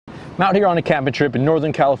I'm out here on a camping trip in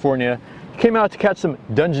Northern California. Came out to catch some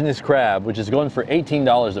Dungeness crab, which is going for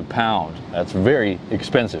 $18 a pound. That's very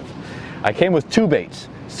expensive. I came with two baits,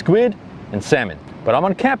 squid and salmon. But I'm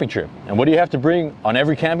on a camping trip, and what do you have to bring on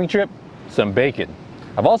every camping trip? Some bacon.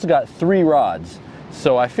 I've also got 3 rods,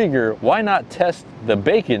 so I figure why not test the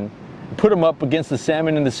bacon, put them up against the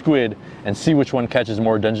salmon and the squid, and see which one catches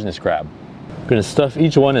more Dungeness crab. I'm gonna stuff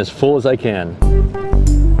each one as full as I can.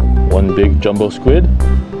 1 big jumbo squid,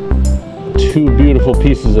 2 beautiful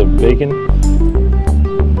pieces of bacon,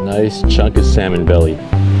 nice chunk of salmon belly. All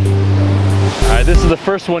right, this is the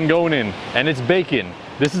first one going in, and it's bacon.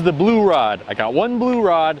 This is the blue rod. I got 1 blue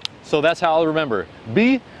rod, so that's how I'll remember.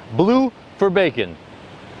 B, blue for bacon.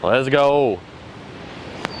 Let's go.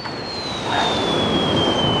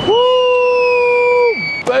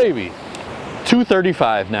 Woo, baby.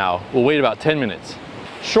 2:35 now. We'll wait about 10 minutes.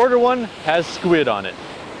 Shorter one has squid on it.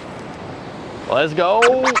 Let's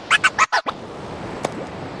go.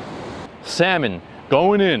 Salmon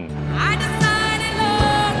going in.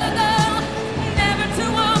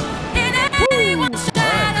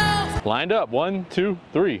 Lined up, 1, 2,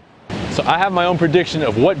 3. So I have my own prediction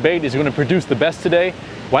of what bait is going to produce the best today.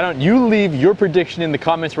 Why don't you leave your prediction in the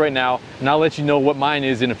comments right now, and I'll let you know what mine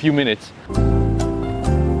is in a few minutes.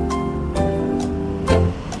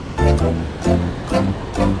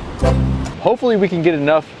 Hopefully we can get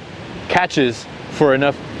enough catches for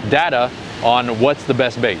enough data on what's the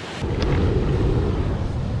best bait.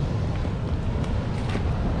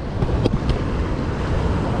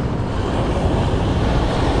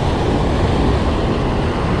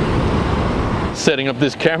 Setting up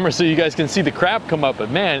this camera so you guys can see the crab come up, but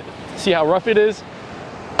man, see how rough it is?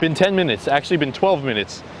 Been 10 minutes, actually been 12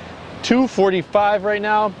 minutes. 2:45 right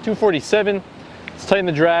now, 2:47. Let's tighten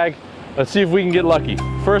the drag. Let's see if we can get lucky.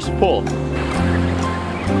 First pull.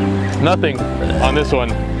 Nothing on this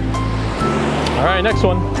one. All right, next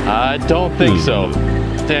one. I don't think so.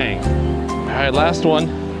 Dang. All right, last one.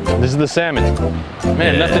 This is the salmon.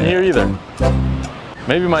 Man, nothing here either.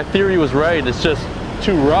 Maybe my theory was right, it's just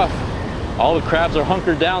too rough. All the crabs are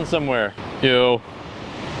hunkered down somewhere. Yo.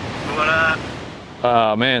 What up?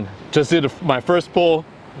 Oh man, just did my first pull,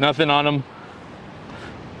 nothing on them.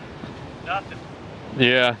 Nothing.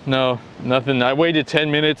 Yeah, no, nothing. I waited 10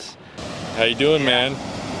 minutes. How you doing, man?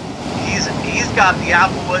 He's got the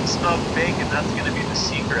applewood smoked bacon. That's gonna be the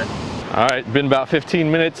secret. All right, been about 15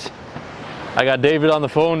 minutes. I got David on the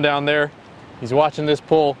phone down there. He's watching this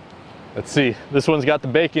pull. Let's see, this one's got the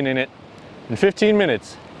bacon in it. In 15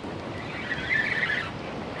 minutes.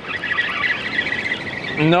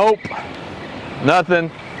 Nope,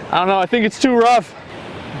 nothing. I don't know, I think it's too rough.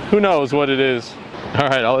 Who knows what it is? All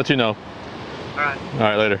right, I'll let you know. All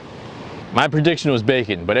right, later. My prediction was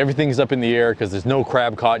bacon, but everything's up in the air because there's no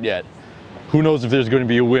crab caught yet. Who knows if there's going to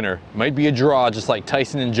be a winner? Might be a draw, just like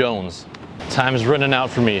Tyson and Jones. Time is running out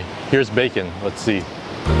for me. Here's bacon, let's see.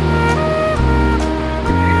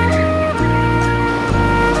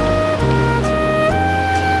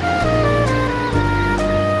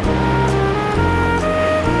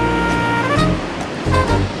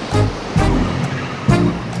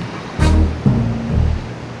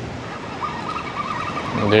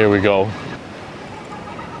 There we go.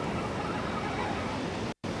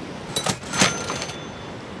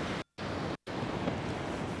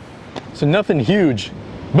 So nothing huge,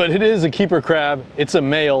 but it is a keeper crab. It's a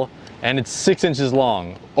male and it's 6 inches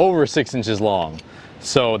long, over 6 inches long.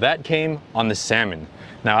 So that came on the salmon.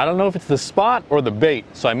 Now I don't know if it's the spot or the bait,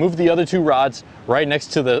 so I moved the other 2 rods right next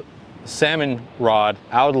to the salmon rod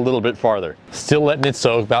out a little bit farther. Still letting it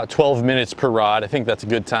soak, about 12 minutes per rod. I think that's a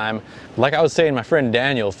good time. Like I was saying, my friend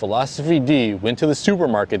Daniel, Philosophy D, went to the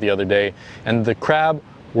supermarket the other day and the crab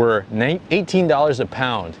were $18 a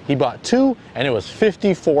pound. He bought 2 and it was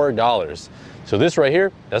 $54. So this right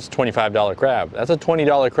here, that's a $25 crab. That's a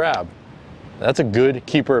 $20 crab. That's a good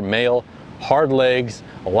keeper male, hard legs,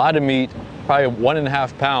 a lot of meat, probably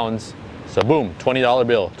 1.5 pounds. So boom, $20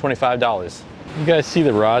 bill, $25. You guys see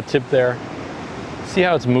the rod tip there? See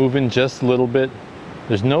how it's moving just a little bit?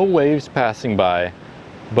 There's no waves passing by,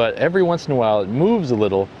 but every once in a while it moves a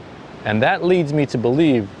little, and that leads me to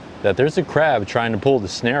believe that there's a crab trying to pull the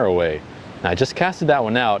snare away. Now I just casted that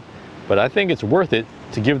one out, but I think it's worth it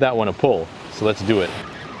to give that one a pull. So let's do it.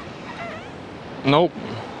 Nope.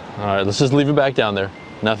 All right, let's just leave it back down there.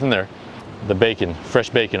 Nothing there. The bacon, fresh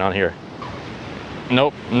bacon on here.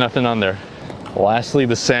 Nope, nothing on there. Lastly,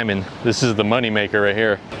 the salmon. This is the money maker right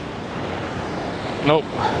here. Nope,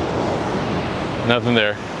 nothing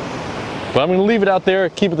there. But I'm gonna leave it out there,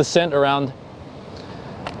 keep the scent around.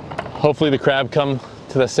 Hopefully the crab come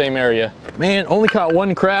to the same area. Man, only caught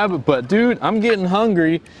one crab, but dude, I'm getting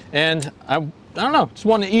hungry and I don't know, just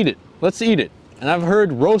want to eat it. Let's eat it. And I've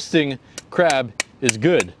heard roasting crab is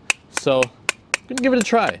good. So I'm gonna give it a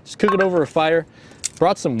try. Just cook it over a fire.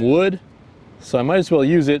 Brought some wood, so I might as well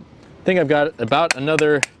use it. I think I've got about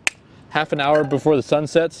another half an hour before the sun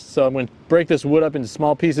sets. So I'm gonna break this wood up into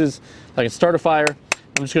small pieces so I can start a fire.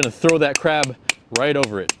 I'm just gonna throw that crab right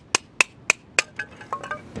over it.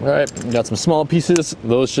 All right, got some small pieces.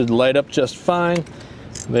 Those should light up just fine.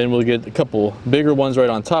 Then we'll get a couple bigger ones right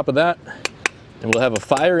on top of that, and we'll have a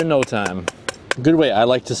fire in no time. A good way I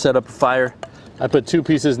like to set up a fire, I put two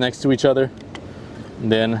pieces next to each other,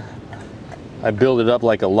 and then I build it up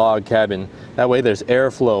like a log cabin. That way there's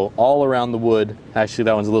airflow all around the wood. Actually,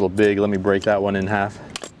 that one's a little big. Let me break that one in half.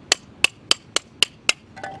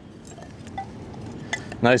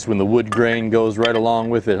 Nice when the wood grain goes right along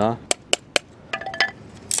with it, huh?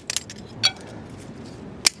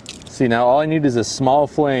 See, now all I need is a small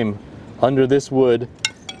flame under this wood,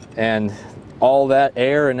 and all that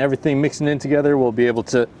air and everything mixing in together will be able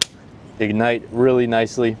to ignite really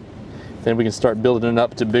nicely. Then we can start building it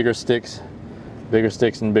up to bigger sticks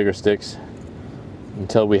and bigger sticks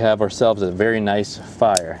until we have ourselves a very nice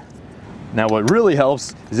fire. Now what really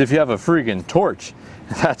helps is if you have a freaking torch.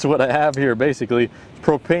 That's what I have here basically.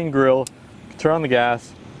 Propane grill, turn on the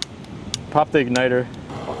gas, pop the igniter,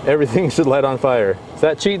 everything should light on fire. Is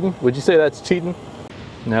that cheating? Would you say that's cheating?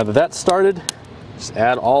 Now that that's started, just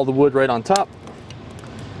add all the wood right on top.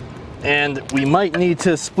 And we might need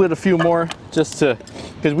to split a few more just to,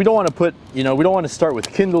 because we don't want to put, we don't want to start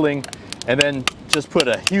with kindling and then just put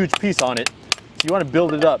a huge piece on it. So you want to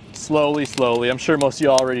build it up slowly, slowly. I'm sure most of you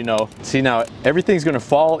already know. See, now everything's going to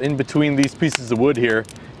fall in between these pieces of wood here,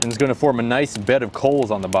 and it's going to form a nice bed of coals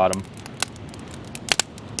on the bottom.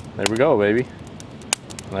 There we go, baby.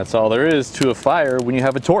 And that's all there is to a fire when you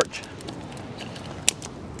have a torch.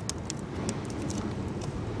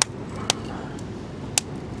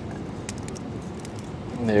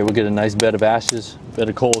 There, we'll get a nice bed of ashes, bed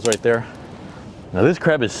of coals right there. Now this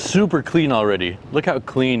crab is super clean already. Look how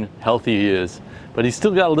clean, healthy he is. But he's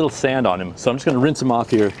still got a little sand on him, so I'm just gonna rinse him off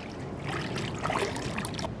here.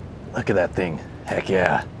 Look at that thing. Heck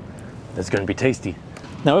yeah. That's gonna be tasty.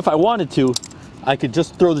 Now if I wanted to, I could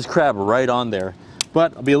just throw this crab right on there,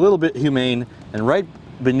 but I'll be a little bit humane, and right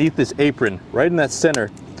beneath this apron, right in that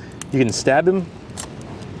center, you can stab him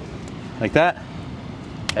like that,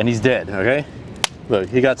 and he's dead, okay? Look,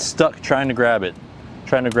 he got stuck trying to grab it.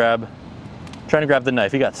 Trying to grab the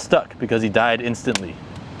knife. He got stuck because he died instantly,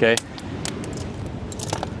 okay?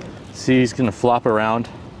 See, he's gonna flop around.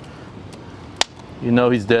 You know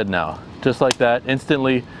he's dead now. Just like that,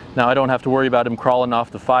 instantly. Now I don't have to worry about him crawling off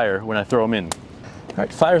the fire when I throw him in. All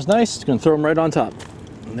right, fire's nice. Just gonna throw him right on top.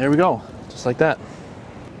 And there we go, just like that.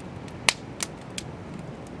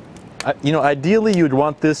 Ideally you'd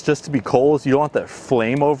want this just to be coals. You don't want that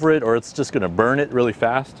flame over it, or it's just gonna burn it really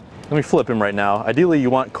fast. Let me flip him right now. Ideally you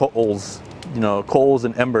want coals, coals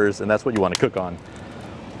and embers, and that's what you want to cook on.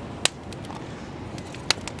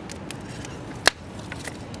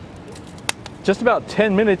 Just about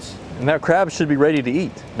 10 minutes and that crab should be ready to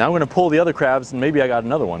eat. Now I'm gonna pull the other crabs and maybe I got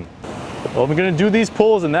another one. Well, I'm gonna do these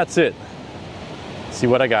pulls and that's it. Let's see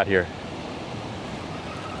what I got here.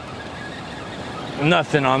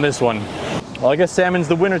 Nothing on this one. Well, I guess salmon's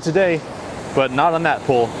the winner today, but not on that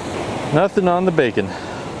pull. Nothing on the bacon.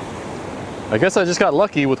 I guess I just got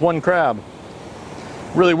lucky with one crab.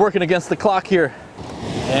 Really working against the clock here.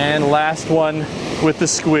 And last one with the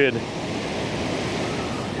squid.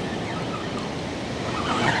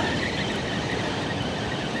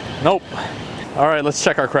 Nope. All right, let's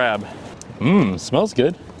check our crab. Smells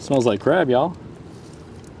good. Smells like crab, y'all.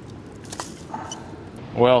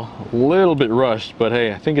 Well, a little bit rushed, but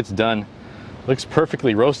hey, I think it's done. Looks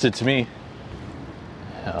perfectly roasted to me.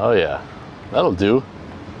 Oh yeah, that'll do.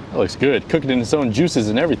 That looks good. Cooked in its own juices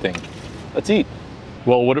and everything. Let's eat.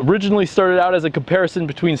 Well, what originally started out as a comparison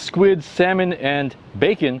between squid, salmon, and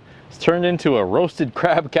bacon has turned into a roasted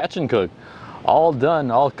crab catch and cook. All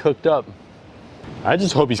done, all cooked up. I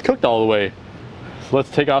just hope he's cooked all the way. So let's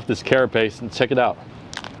take off this carapace and check it out.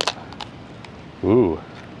 Ooh.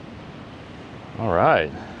 All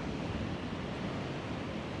right.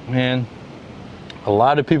 Man, a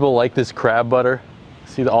lot of people like this crab butter.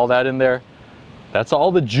 See all that in there? That's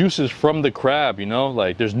all the juices from the crab,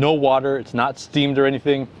 like there's no water, it's not steamed or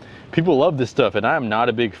anything. People love this stuff and I'm not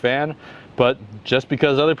a big fan, but just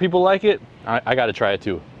because other people like it, I gotta try it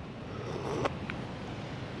too.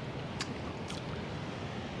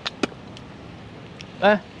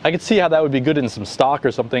 I could see how that would be good in some stock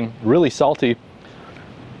or something, really salty.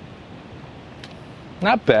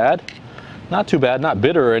 Not bad. Not too bad, not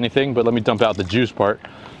bitter or anything, but let me dump out the juice part.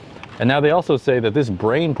 And now they also say that this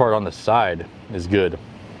brain part on the side is good.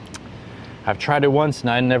 I've tried it once and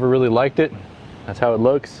I never really liked it. That's how it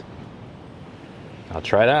looks. I'll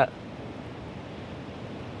try that.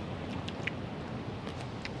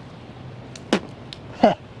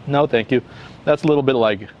 No, thank you. That's a little bit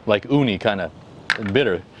like uni, kind of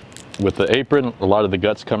bitter. With the apron, a lot of the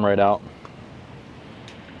guts come right out.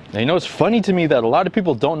 Now, you know, it's funny to me that a lot of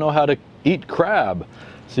people don't know how to eat crab.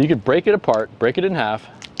 So you could break it apart, break it in half,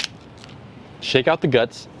 shake out the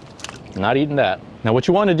guts. Not eating that. Now what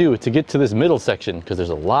you want to do to get to this middle section, because there's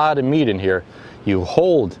a lot of meat in here, you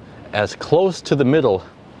hold as close to the middle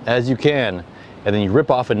as you can, and then you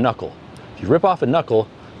rip off a knuckle. If you rip off a knuckle,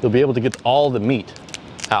 you'll be able to get all the meat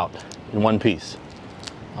out in one piece.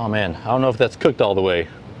 Oh man, I don't know if that's cooked all the way.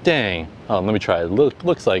 Dang. Oh, let me try it.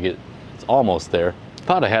 Looks like it's almost there.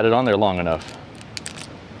 Thought I had it on there long enough.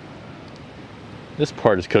 This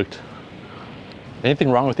part is cooked. Anything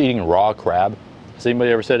wrong with eating raw crab? Has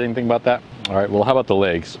anybody ever said anything about that? All right, well, how about the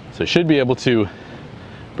legs? So you should be able to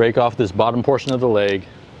break off this bottom portion of the leg,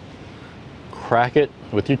 crack it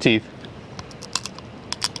with your teeth.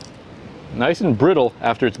 Nice and brittle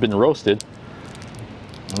after it's been roasted.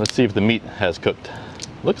 And let's see if the meat has cooked.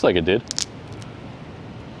 Looks like it did.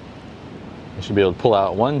 You should be able to pull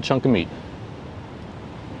out one chunk of meat.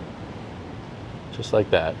 Just like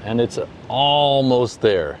that. And it's almost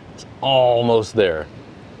there. It's almost there.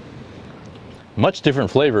 Much different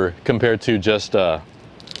flavor compared to just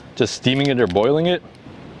steaming it or boiling it.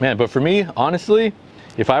 Man, but for me, honestly,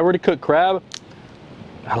 if I were to cook crab,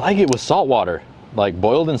 I like it with salt water. Like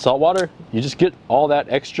boiled in salt water, you just get all that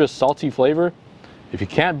extra salty flavor. If you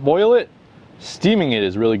can't boil it, steaming it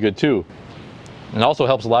is really good too. And it also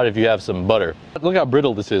helps a lot if you have some butter. Look how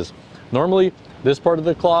brittle this is. Normally, this part of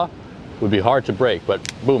the claw would be hard to break, but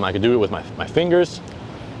boom, I could do it with my fingers.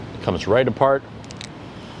 It comes right apart.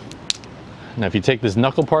 Now if you take this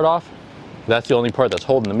knuckle part off, that's the only part that's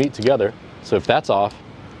holding the meat together. So if that's off,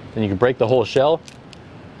 then you can break the whole shell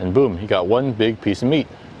and boom, you got one big piece of meat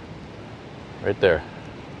right there.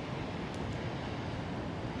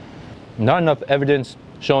 Not enough evidence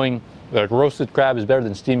showing that roasted crab is better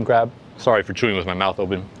than steamed crab. Sorry for chewing with my mouth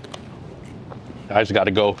open. I just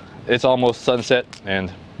gotta go. It's almost sunset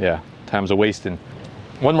and yeah, time's a wasting.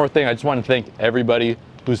 One more thing, I just want to thank everybody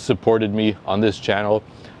who's supported me on this channel.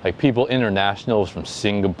 Like people international from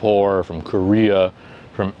Singapore, from Korea,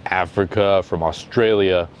 from Africa, from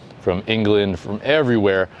Australia, from England, from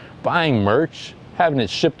everywhere, buying merch, having it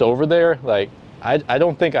shipped over there. Like, I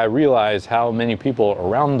don't think I realize how many people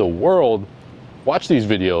around the world watch these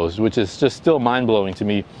videos, which is just still mind-blowing to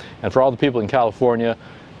me. And for all the people in California,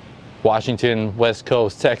 Washington, West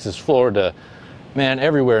Coast, Texas, Florida, man,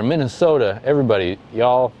 everywhere, Minnesota, everybody,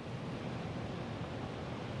 y'all,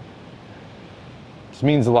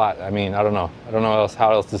 means a lot. I mean, I don't know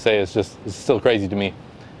how else to say it. It's still crazy to me.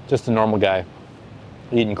 Just a normal guy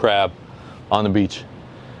eating crab on the beach.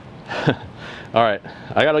 All right,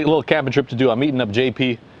 I got a little camping trip to do. I'm meeting up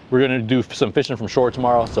JP. We're gonna do some fishing from shore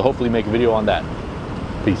tomorrow, so hopefully make a video on that.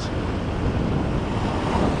 Peace.